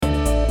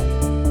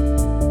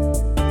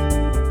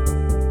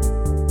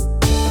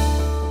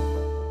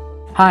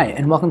Hi,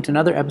 and welcome to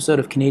another episode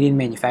of Canadian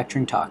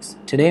Manufacturing Talks.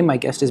 Today, my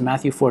guest is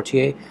Matthew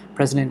Fortier,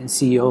 President and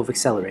CEO of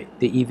Accelerate,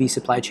 the EV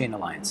Supply Chain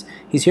Alliance.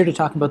 He's here to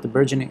talk about the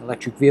burgeoning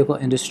electric vehicle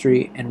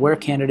industry and where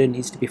Canada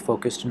needs to be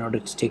focused in order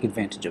to take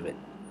advantage of it.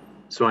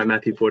 So I'm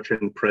Matthew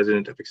Fortune,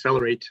 president of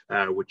Accelerate,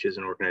 which is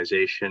an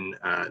organization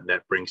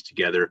that brings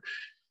together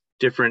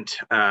different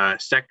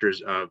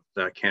sectors of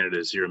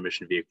Canada's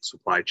zero-emission vehicle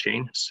supply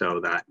chain. So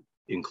that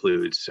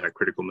includes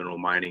critical mineral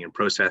mining and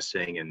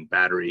processing and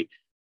battery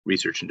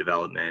research and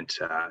development,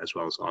 as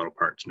well as auto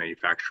parts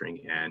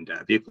manufacturing and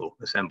vehicle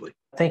assembly.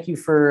 Thank you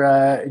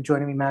for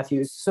joining me,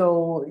 Matthew.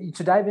 So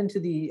to dive into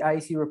the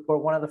IEC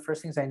report, one of the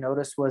first things I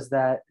noticed was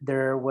that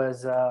there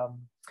was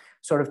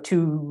sort of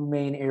two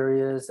main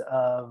areas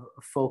of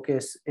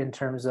focus in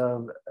terms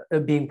of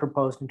being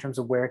proposed in terms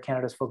of where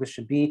Canada's focus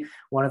should be.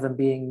 One of them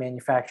being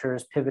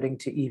manufacturers pivoting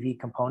to EV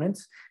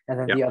components, and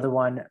then the other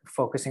one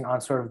focusing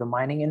on sort of the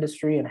mining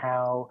industry and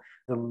how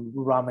the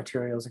raw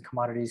materials and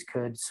commodities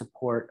could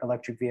support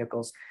electric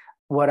vehicles.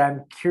 What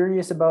I'm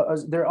curious about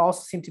is there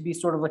also seemed to be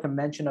sort of like a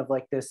mention of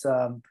like this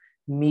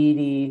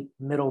meaty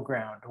middle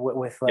ground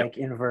with like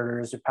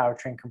inverters or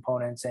powertrain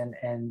components and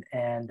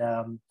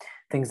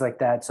things like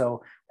that.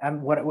 So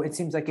what it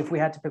seems like if we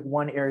had to pick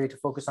one area to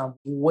focus on,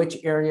 which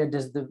area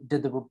did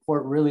the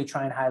report really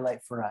try and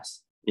highlight for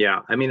us? Yeah,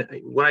 I mean,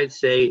 what I'd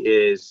say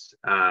is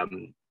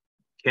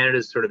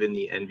Canada's sort of in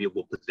the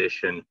enviable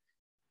position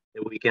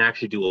that we can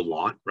actually do a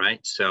lot, right?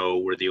 So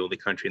we're the only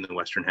country in the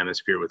Western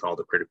Hemisphere with all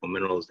the critical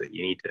minerals that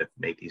you need to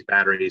make these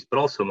batteries, but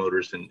also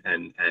motors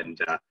and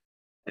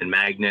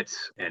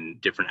magnets and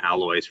different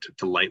alloys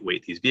to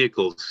lightweight these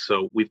vehicles.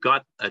 So we've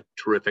got a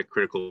terrific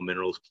critical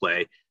minerals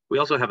play. We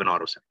also have an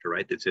auto sector,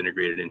 right, that's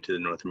integrated into the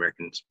North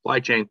American supply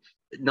chain.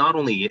 Not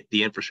only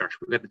the infrastructure,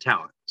 we've got the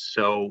talent.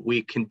 So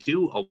we can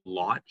do a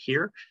lot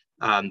here,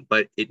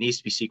 but it needs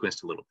to be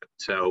sequenced a little bit.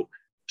 So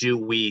do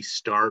we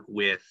start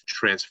with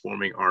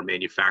transforming our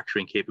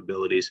manufacturing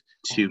capabilities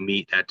to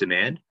meet that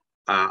demand?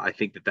 I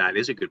think that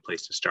is a good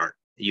place to start.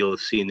 You'll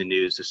have seen the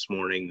news this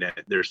morning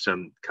that there's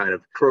some kind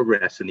of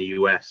progress in the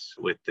US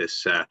with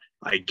this,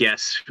 I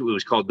guess it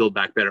was called Build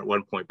Back Better at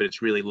one point, but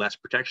it's really less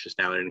protectionist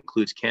now, and it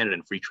includes Canada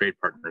and free trade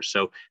partners.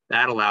 So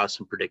that allows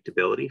some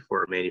predictability for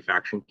our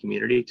manufacturing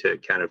community to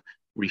kind of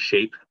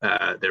reshape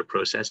their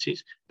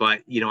processes.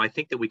 But, I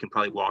think that we can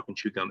probably walk and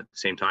chew gum at the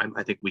same time.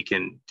 I think we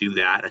can do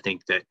that. I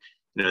think that,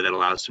 that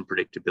allows some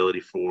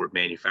predictability for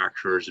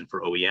manufacturers and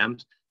for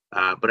OEMs.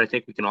 But I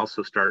think we can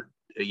also start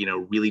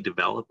really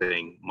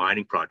developing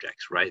mining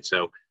projects, right?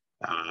 So,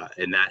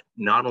 and that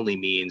not only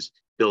means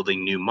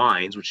building new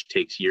mines, which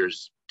takes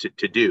years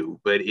to do,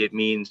 but it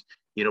means,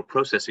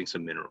 processing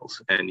some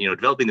minerals and,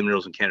 developing the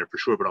minerals in Canada for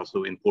sure, but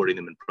also importing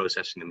them and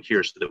processing them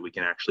here so that we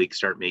can actually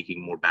start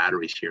making more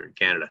batteries here in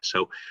Canada.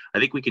 So I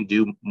think we can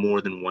do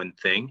more than one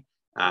thing,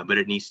 but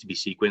it needs to be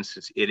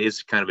sequenced. It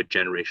is kind of a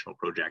generational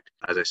project.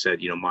 As I said,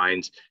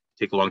 mines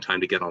take a long time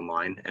to get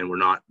online, and we're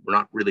not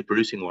really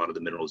producing a lot of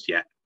the minerals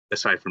yet,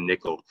 aside from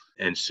nickel.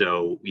 And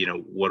so,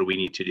 what do we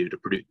need to do to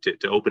produce,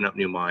 to open up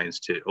new mines,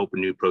 to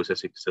open new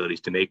processing facilities,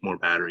 to make more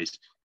batteries,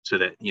 so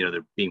that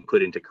they're being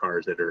put into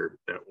cars or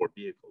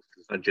vehicles.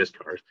 It's not just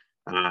cars,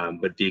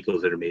 but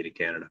vehicles that are made in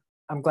Canada.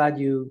 I'm glad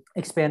you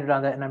expanded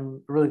on that, and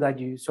I'm really glad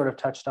you sort of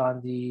touched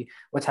on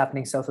what's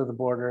happening south of the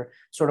border,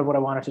 sort of what I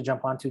wanted to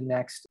jump onto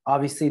next.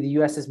 Obviously, the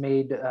U.S. has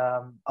made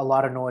a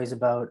lot of noise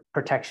about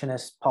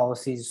protectionist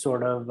policies,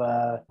 sort of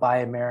buy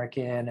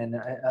American, and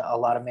a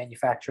lot of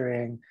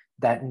manufacturing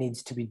that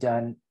needs to be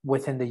done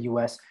within the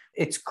U.S.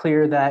 It's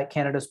clear that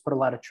Canada's put a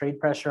lot of trade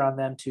pressure on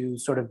them to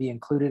sort of be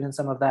included in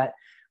some of that.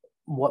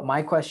 What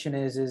my question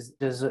is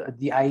does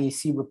the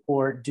IEC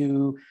report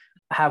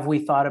have we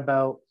thought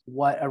about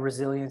what a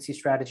resiliency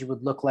strategy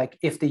would look like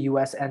if the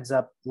U.S. ends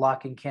up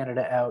locking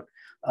Canada out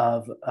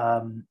of,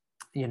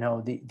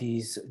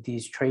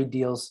 these trade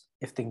deals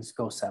if things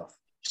go south?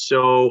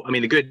 So, I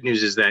mean, the good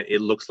news is that it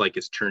looks like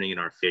it's turning in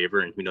our favor,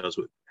 and who knows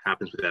what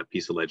happens with that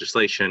piece of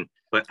legislation.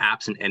 But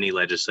absent any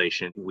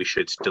legislation, we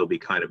should still be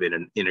kind of in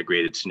an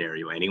integrated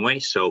scenario anyway.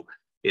 So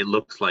it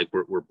looks like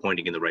we're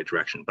pointing in the right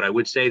direction. But I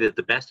would say that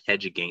the best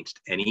hedge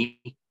against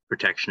any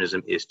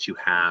protectionism is to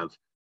have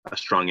a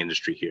strong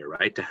industry here,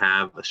 right? To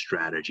have a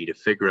strategy, to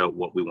figure out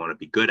what we want to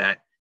be good at,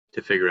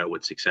 to figure out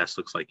what success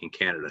looks like in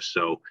Canada.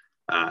 So,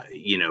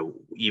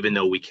 even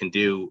though we can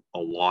do a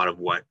lot of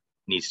what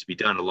needs to be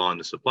done along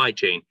the supply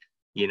chain,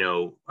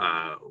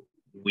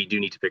 we do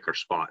need to pick our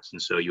spots.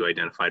 And so you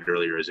identified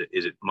earlier, is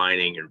it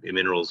mining or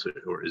minerals,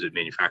 or is it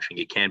manufacturing?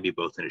 It can be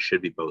both, and it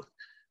should be both.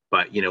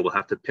 But, we'll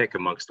have to pick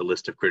amongst the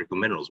list of critical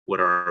minerals. What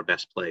are our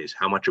best plays?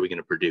 How much are we going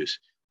to produce?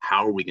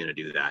 How are we going to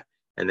do that?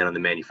 And then on the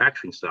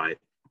manufacturing side,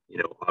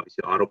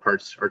 obviously auto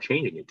parts are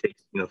changing. It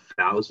takes,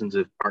 thousands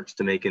of parts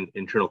to make an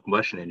internal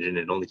combustion engine.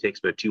 It only takes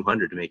about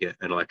 200 to make an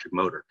electric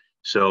motor.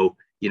 So,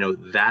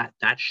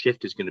 that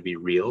shift is going to be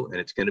real, and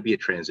it's going to be a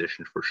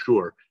transition for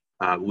sure.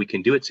 We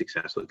can do it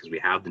successfully because we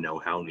have the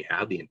know-how and we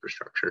have the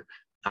infrastructure.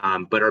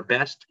 But our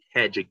best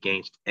hedge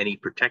against any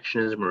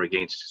protectionism or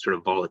against sort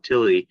of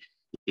volatility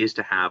is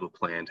to have a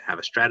plan, to have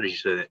a strategy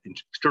so that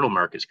external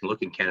markets can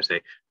look in Canada and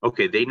say,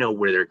 okay, they know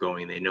where they're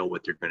going, they know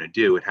what they're going to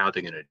do and how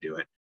they're going to do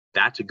it.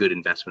 That's a good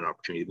investment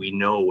opportunity. We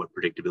know what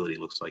predictability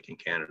looks like in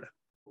Canada.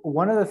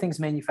 One of the things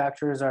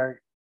manufacturers are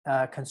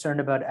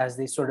concerned about as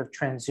they sort of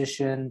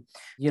transition,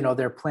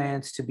 their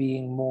plants to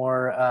being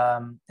more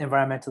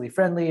environmentally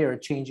friendly or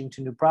changing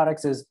to new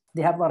products is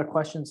they have a lot of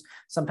questions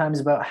sometimes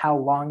about how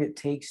long it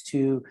takes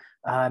to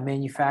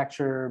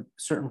manufacture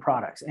certain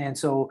products. And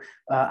so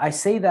I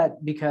say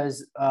that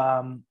because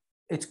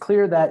it's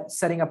clear that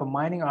setting up a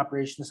mining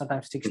operation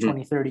sometimes takes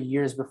 20, 30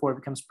 years before it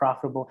becomes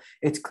profitable.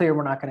 It's clear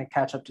we're not going to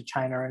catch up to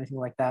China or anything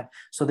like that.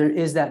 So there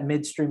is that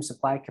midstream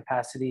supply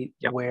capacity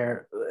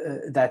where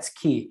that's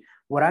key.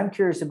 What I'm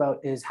curious about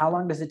is how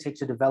long does it take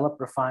to develop,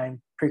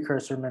 refine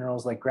precursor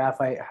minerals like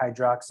graphite,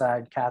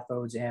 hydroxide,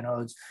 cathodes,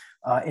 anodes,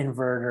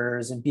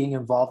 inverters, and being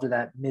involved in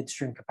that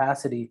midstream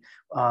capacity?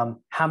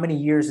 How many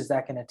years is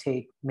that going to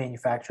take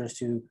manufacturers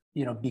to,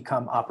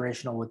 become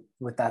operational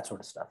with that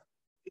sort of stuff?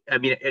 I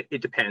mean,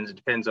 it depends. It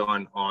depends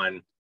on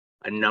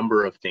a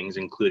number of things,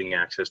 including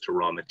access to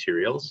raw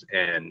materials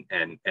and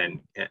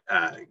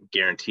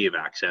guarantee of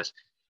access.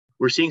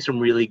 We're seeing some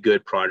really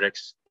good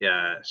projects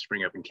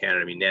spring up in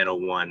Canada. I mean, Nano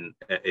One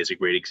is a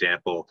great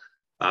example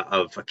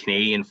of a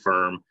Canadian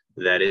firm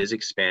that is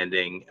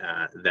expanding,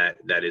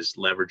 that is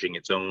leveraging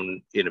its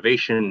own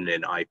innovation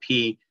and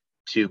IP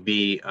to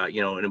be,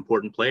 an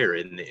important player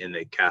in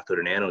the cathode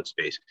and anode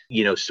space.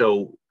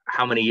 So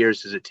how many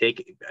years does it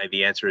take?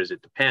 The answer is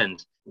it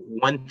depends.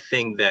 One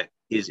thing that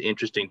is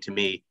interesting to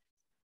me,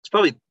 it's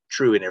probably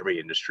true in every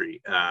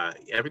industry.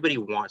 Everybody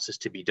wants this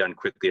to be done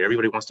quickly.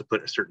 Everybody wants to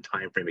put a certain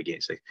time frame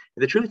against it.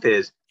 And the truth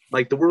is,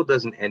 like, the world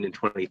doesn't end in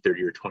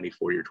 2030 or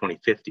 2040 or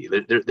 2050.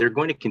 There are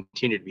going to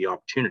continue to be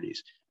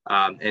opportunities.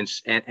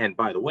 And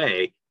by the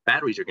way,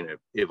 batteries are going to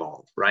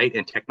evolve, right?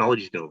 And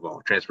technology is going to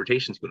evolve.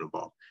 Transportation is going to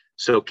evolve.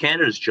 So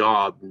Canada's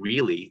job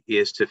really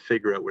is to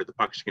figure out where the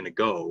puck's going to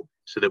go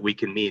so that we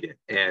can meet it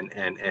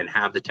and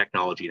have the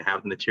technology and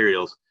have the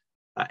materials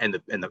and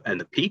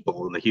the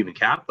people and the human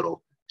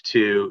capital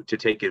to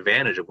take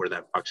advantage of where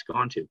that puck's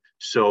gone to.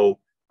 So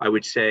I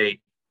would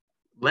say,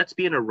 let's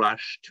be in a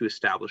rush to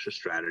establish a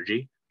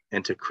strategy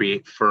and to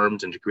create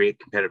firms and to create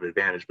competitive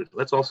advantage, but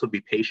let's also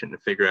be patient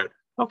and figure out,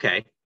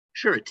 okay,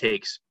 sure, it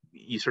takes,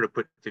 you sort of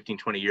put 15,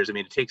 20 years. I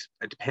mean,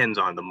 it depends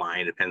on the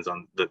mine, it depends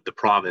on the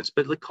province,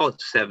 but let's call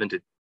it 7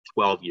 to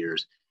 12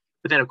 years.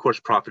 But then of course,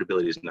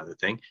 profitability is another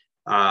thing.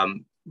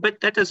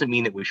 But that doesn't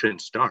mean that we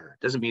shouldn't start.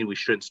 It doesn't mean we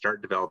shouldn't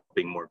start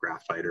developing more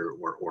graphite or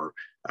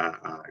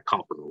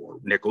copper or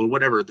nickel,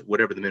 whatever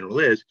the mineral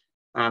is,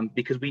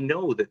 because we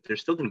know that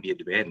there's still going to be a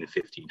demand in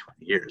 15,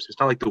 20 years. It's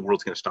not like the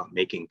world's going to stop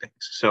making things.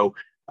 So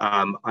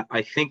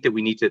I think that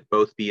we need to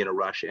both be in a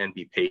rush and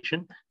be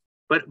patient.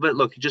 But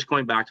look, just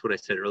going back to what I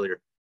said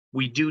earlier,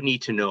 we do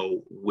need to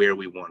know where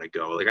we want to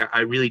go. Like,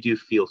 I really do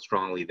feel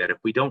strongly that if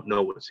we don't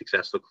know what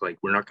success looks like,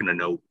 we're not going to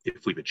know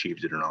if we've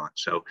achieved it or not.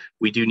 So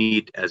we do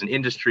need, as an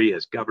industry,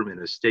 as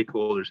government, as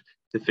stakeholders,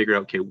 to figure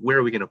out, okay, where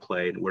are we going to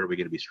play and where are we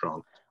going to be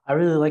strong? I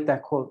really like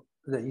that quote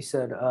that you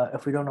said,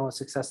 if we don't know what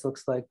success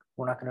looks like,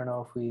 we're not going to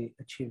know if we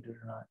achieved it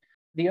or not.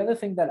 The other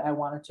thing that I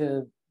wanted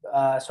to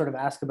sort of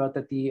ask about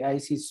that the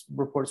IEC's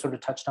report sort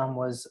of touched on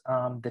was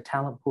the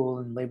talent pool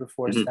and labor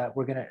force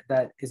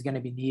that is going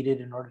to be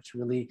needed in order to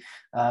really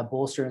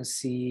bolster and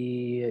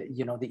see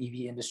the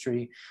EV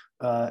industry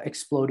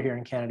explode here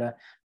in Canada.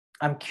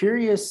 I'm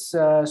curious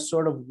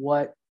sort of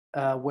what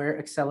where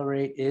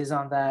Accelerate is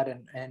on that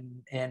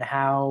and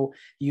how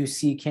you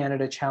see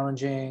Canada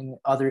challenging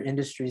other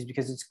industries,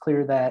 because it's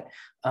clear that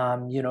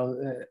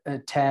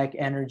tech,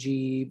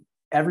 energy,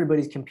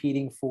 everybody's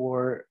competing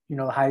for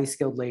highly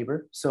skilled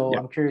labor. So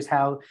I'm curious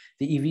how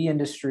the EV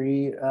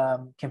industry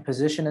can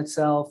position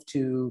itself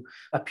to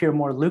appear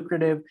more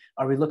lucrative.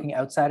 Are we looking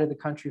outside of the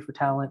country for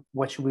talent?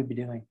 What should we be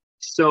doing?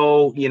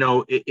 So,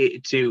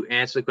 to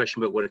answer the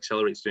question about what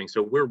Accelerate's doing,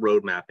 so we're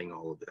road mapping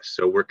all of this.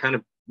 So we're kind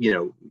of,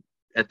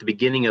 at the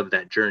beginning of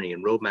that journey,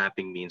 and road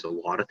mapping means a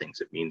lot of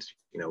things. It means,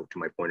 to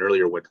my point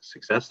earlier, what does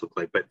success look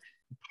like? But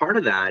part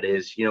of that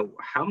is,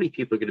 how many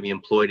people are going to be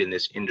employed in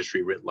this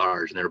industry writ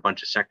large? And there are a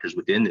bunch of sectors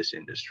within this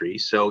industry.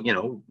 So,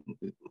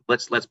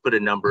 let's put a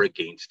number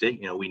against it.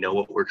 We know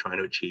what we're trying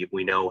to achieve.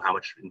 We know how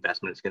much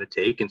investment it's going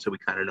to take. And so we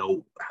kind of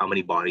know how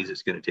many bodies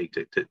it's going to take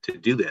to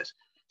do this.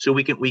 So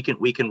we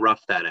can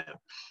rough that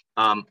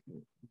out.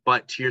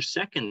 But to your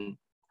second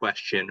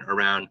question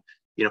around,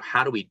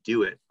 how do we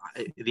do it?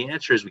 The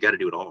answer is we got to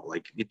do it all.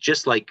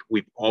 Just like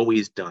we've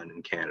always done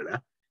in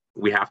Canada,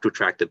 we have to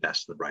attract the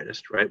best and the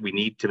brightest, right? We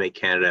need to make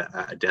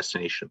Canada a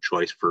destination of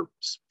choice for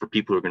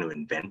people who are going to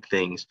invent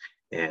things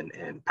and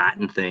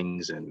patent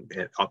things and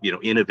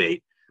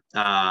innovate.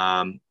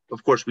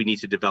 Of course, we need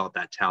to develop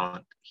that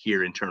talent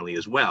here internally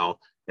as well.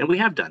 And we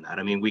have done that.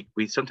 I mean,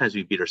 we sometimes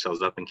we beat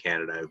ourselves up in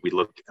Canada. We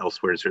look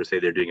elsewhere and sort of say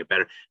they're doing it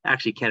better.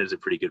 Actually, Canada's a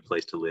pretty good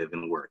place to live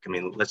and work. I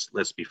mean,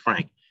 let's be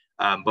frank.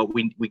 But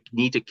we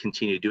need to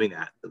continue doing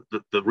that.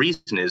 The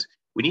reason is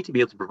we need to be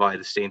able to provide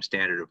the same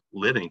standard of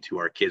living to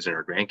our kids and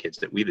our grandkids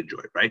that we've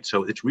enjoyed, right?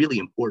 So it's really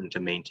important to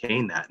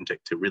maintain that and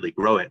to really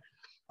grow it.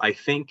 I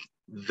think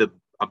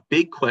a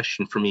big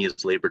question for me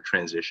is labor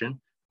transition,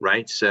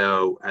 right?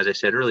 So as I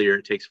said earlier,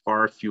 it takes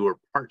far fewer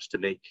parts to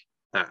make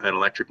an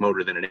electric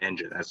motor than an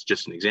engine. That's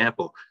just an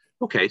example.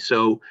 Okay,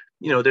 so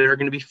there are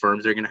going to be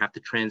firms that are going to have to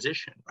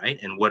transition, right?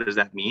 And what does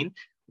that mean?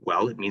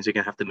 Well, it means they're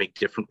going to have to make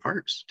different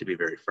parts, to be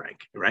very frank,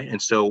 right?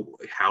 And so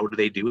how do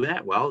they do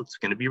that? Well, it's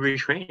going to be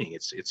retraining.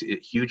 It's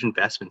huge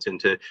investments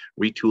into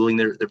retooling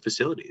their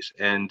facilities,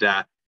 and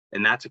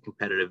that's a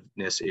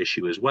competitiveness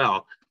issue as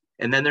well.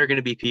 And then there are going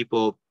to be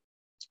people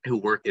who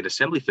work in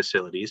assembly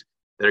facilities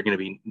that are going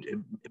to be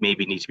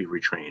maybe need to be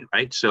retrained,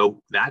 right?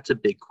 So that's a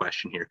big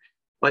question here.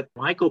 But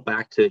when I go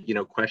back to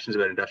questions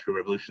about industrial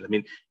revolution, I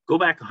mean, go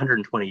back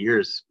 120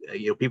 years.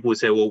 People would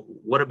say, well,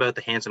 what about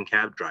the handsome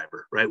cab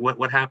driver, right?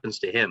 What happens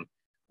to him?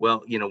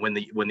 Well, when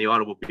the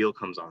automobile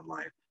comes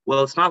online,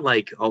 well, it's not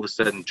like all of a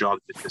sudden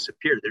jobs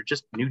disappear. They're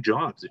just new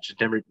jobs that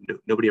just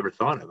nobody ever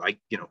thought of.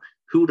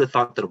 Who would have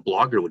thought that a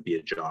blogger would be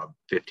a job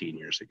 15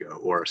 years ago,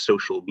 or a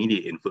social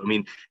media influencer? I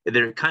mean,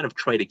 they're kind of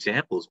trite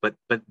examples, but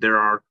there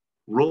are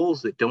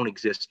roles that don't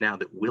exist now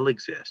that will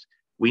exist.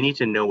 We need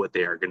to know what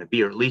they are going to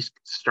be, or at least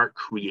start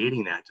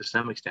creating that to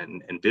some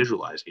extent and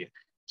visualizing it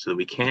so that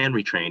we can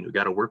retrain. We've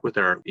got to work with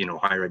our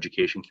higher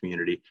education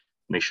community,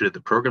 make sure that the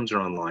programs are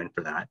online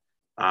for that,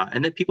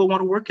 and that people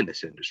want to work in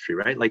this industry,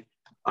 right? Like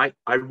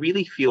I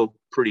really feel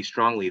pretty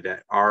strongly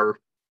that our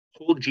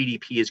whole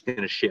GDP is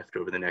going to shift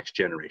over the next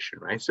generation,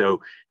 right?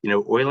 So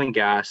oil and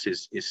gas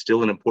is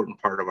still an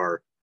important part of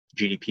our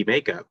GDP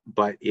makeup,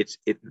 but it's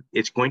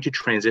going to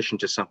transition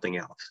to something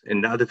else,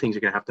 and other things are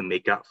going to have to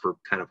make up for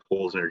kind of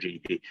holes in our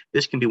GDP.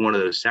 This can be one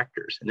of those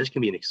sectors, and this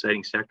can be an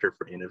exciting sector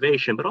for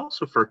innovation, but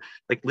also for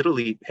like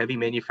literally heavy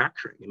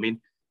manufacturing. I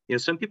mean,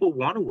 some people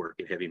want to work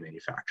in heavy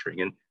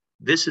manufacturing, and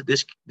this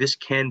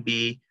can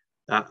be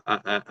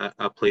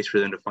a place for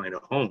them to find a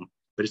home.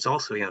 But it's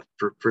also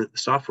for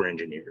software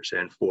engineers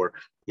and for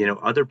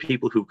other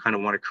people who kind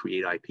of want to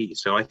create IP.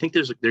 So I think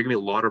there are going to be a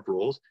lot of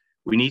roles.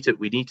 We need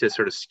to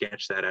sort of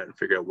sketch that out and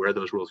figure out where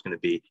those roles are going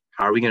to be.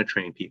 How are we going to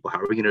train people? How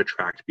are we going to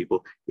attract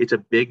people? It's a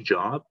big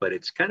job, but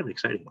it's kind of an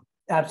exciting one.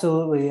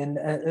 Absolutely. And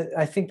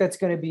I think that's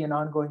going to be an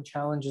ongoing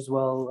challenge as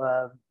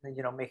well,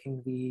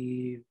 making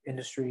the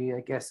industry, I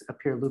guess,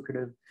 appear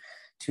lucrative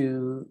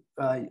to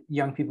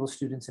young people,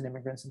 students, and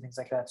immigrants and things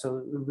like that.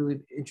 So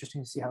really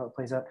interesting to see how it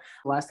plays out.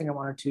 The last thing I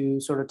wanted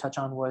to sort of touch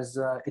on was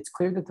it's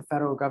clear that the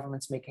federal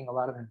government's making a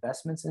lot of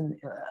investments in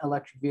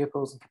electric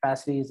vehicles and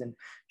capacities and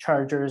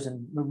chargers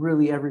and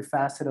really every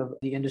facet of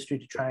the industry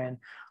to try and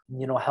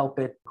help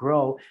it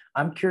grow.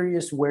 I'm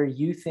curious where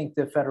you think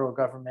the federal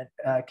government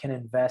can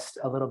invest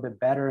a little bit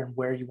better and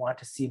where you want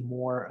to see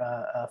more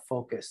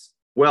focus.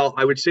 Well,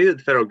 I would say that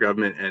the federal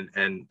government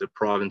and the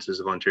provinces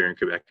of Ontario and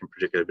Quebec in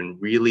particular have been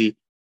really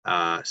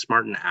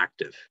smart and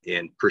active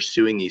in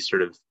pursuing these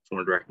sort of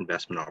foreign direct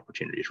investment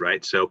opportunities,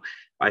 right? So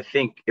I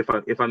think if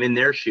I'm in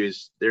their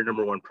shoes, their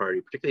number one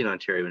priority, particularly in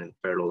Ontario and at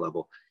the federal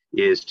level,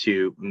 is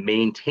to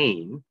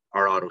maintain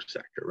our auto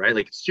sector, right?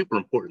 Like, it's super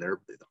important. There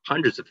are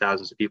hundreds of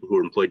thousands of people who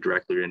are employed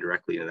directly or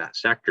indirectly in that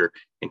sector,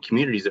 and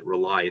communities that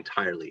rely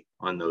entirely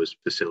on those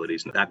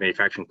facilities and that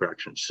manufacturing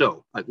production.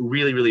 So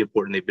really, really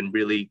important. They've been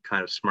really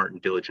kind of smart and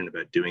diligent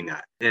about doing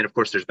that. And of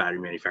course, there's battery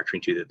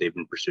manufacturing too that they've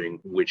been pursuing,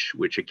 which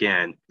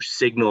again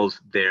signals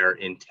their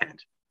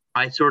intent.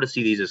 I sort of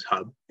see these as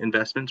hub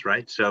investments,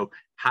 right? So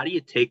how do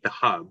you take the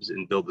hubs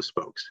and build the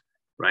spokes?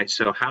 Right.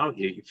 So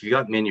if you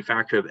got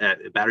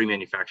battery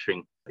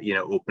manufacturing,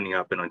 opening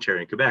up in Ontario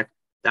and Quebec,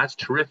 that's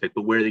terrific.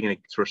 But where are they going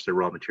to source their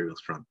raw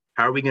materials from?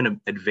 How are we going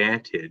to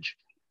advantage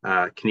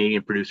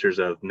Canadian producers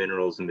of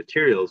minerals and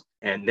materials,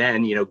 and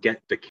then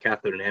get the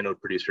cathode and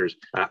anode producers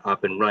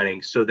up and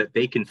running so that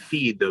they can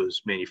feed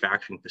those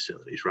manufacturing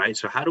facilities? Right.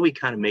 So how do we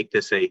kind of make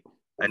this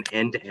an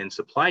end-to-end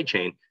supply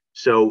chain?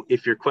 So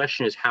if your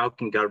question is how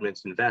can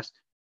governments invest?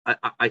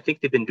 I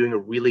think they've been doing a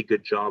really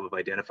good job of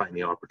identifying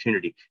the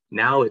opportunity.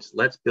 Now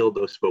let's build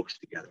those folks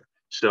together.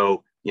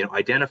 So,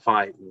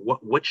 identify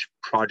which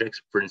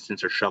projects, for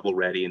instance, are shovel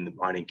ready in the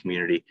mining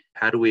community.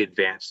 How do we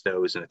advance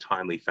those in a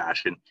timely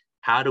fashion?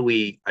 How do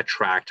we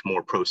attract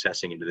more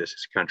processing into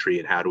this country,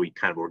 and how do we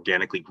kind of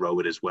organically grow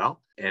it as well?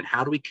 And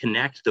how do we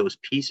connect those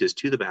pieces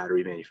to the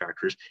battery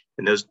manufacturers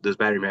and those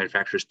battery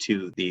manufacturers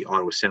to the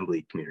auto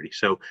assembly community?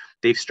 So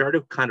they've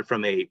started kind of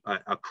from a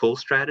pull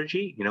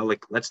strategy,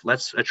 like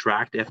let's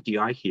attract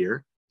FDI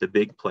here, the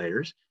big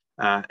players,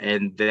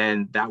 and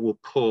then that will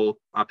pull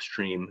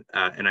upstream.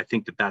 And I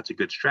think that that's a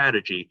good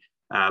strategy.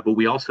 But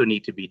we also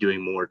need to be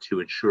doing more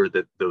to ensure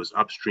that those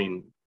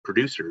upstream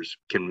producers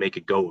can make a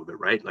go of it,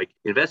 right? Like,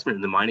 investment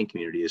in the mining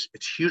community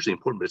it's hugely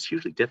important, but it's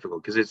hugely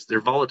difficult because they're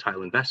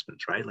volatile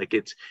investments, right? Like,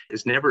 it's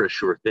never a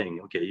sure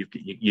thing. Okay,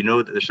 you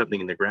know that there's something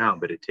in the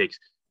ground, but it takes,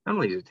 not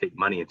only does it take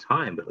money and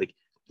time, but like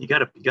you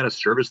gotta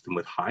service them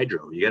with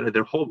hydro. You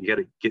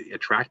gotta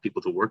attract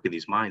people to work in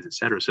these mines, et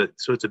cetera. So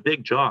it's a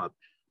big job,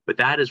 but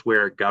that is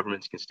where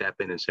governments can step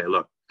in and say,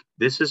 look,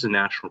 this is a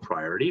national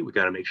priority. We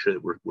got to make sure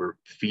that we're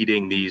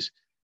feeding these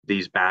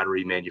these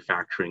battery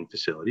manufacturing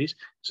facilities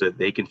so that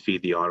they can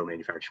feed the auto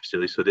manufacturing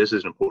facilities. So this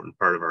is an important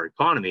part of our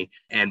economy.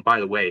 And by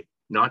the way,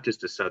 not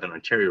just the Southern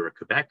Ontario or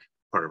Quebec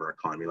part of our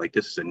economy, like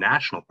this is a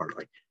national part.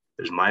 Like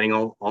there's mining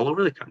all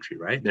over the country,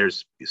 right?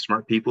 There's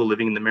smart people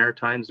living in the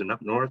Maritimes and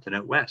up north and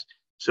out west.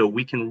 So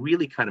we can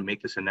really kind of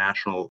make this a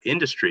national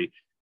industry,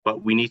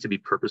 but we need to be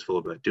purposeful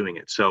about doing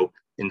it. So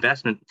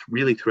investment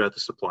really throughout the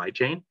supply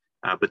chain,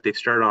 but they've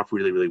started off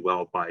really, really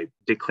well by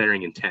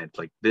declaring intent.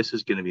 Like this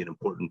is going to be an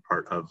important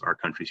part of our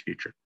country's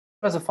future.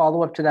 As a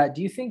follow-up to that,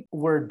 do you think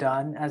we're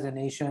done as a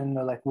nation,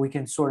 or like we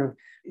can sort of,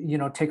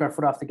 take our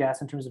foot off the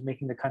gas in terms of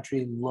making the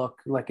country look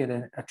like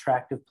an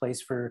attractive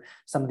place for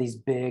some of these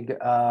big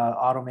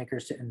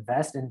automakers to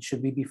invest? And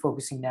should we be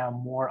focusing now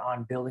more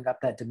on building up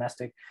that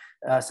domestic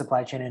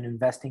supply chain and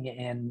investing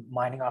in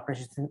mining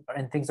operations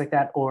and things like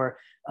that? Or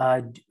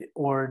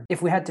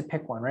if we had to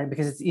pick one, right?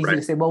 Because it's easy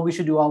to say, well, we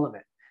should do all of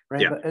it.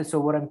 Right. Yeah. But, so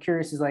what I'm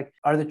curious is like,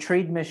 are the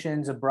trade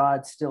missions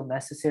abroad still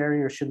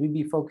necessary, or should we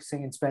be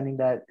focusing and spending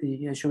that,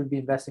 should we be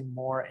investing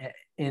more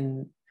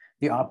in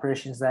the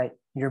operations that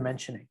you're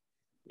mentioning?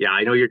 Yeah,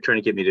 I know you're trying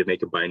to get me to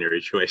make a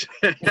binary choice.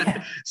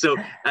 So,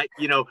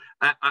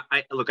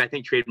 I look, I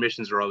think trade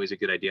missions are always a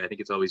good idea. I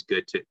think it's always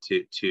good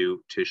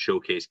to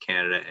showcase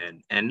Canada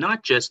and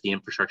not just the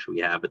infrastructure we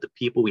have, but the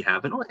people we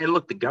have, and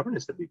look, the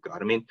governance that we've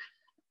got. I mean,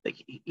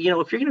 like, if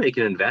you're going to make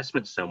an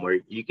investment somewhere,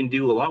 you can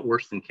do a lot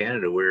worse than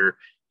Canada, where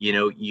you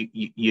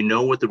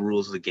know what the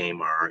rules of the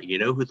game are, you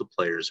know who the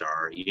players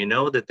are, you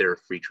know that there are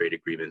free trade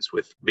agreements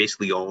with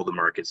basically all the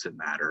markets that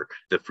matter,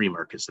 the free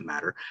markets that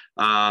matter,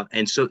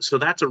 and so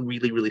that's a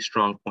really, really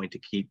strong point to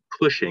keep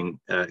pushing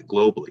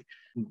globally.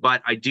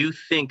 But I do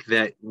think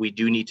that we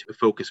do need to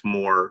focus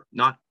more,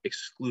 not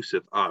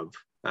exclusive of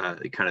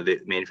kind of the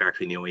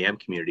manufacturing, the OEM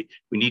community.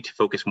 We need to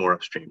focus more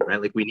upstream,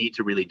 right? Like we need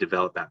to really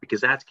develop that, because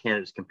that's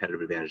Canada's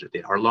competitive advantage.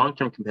 Our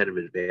long-term competitive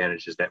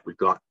advantage is that we've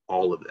got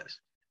all of this.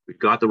 We've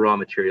got the raw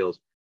materials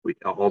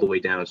all the way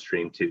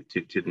downstream to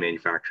the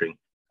manufacturing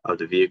of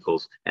the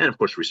vehicles, and of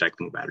course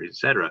recycling batteries, et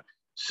cetera.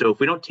 So if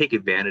we don't take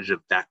advantage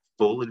of that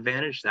full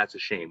advantage, that's a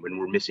shame, when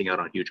we're missing out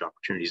on huge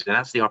opportunities. And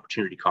that's the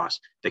opportunity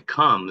cost that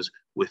comes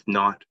with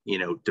not,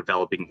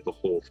 developing the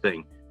whole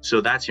thing.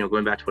 So that's,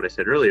 going back to what I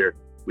said earlier,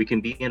 we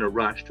can be in a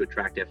rush to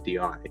attract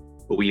FDI,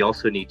 but we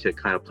also need to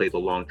kind of play the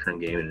long-term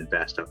game and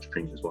invest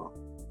upstream as well.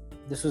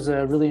 This was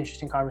a really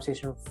interesting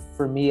conversation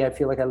for me. I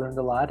feel like I learned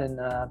a lot, and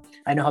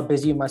I know how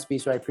busy you must be,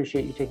 so I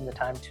appreciate you taking the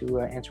time to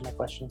answer my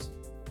questions.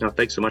 No,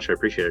 thanks so much. I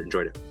appreciate it.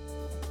 Enjoyed it.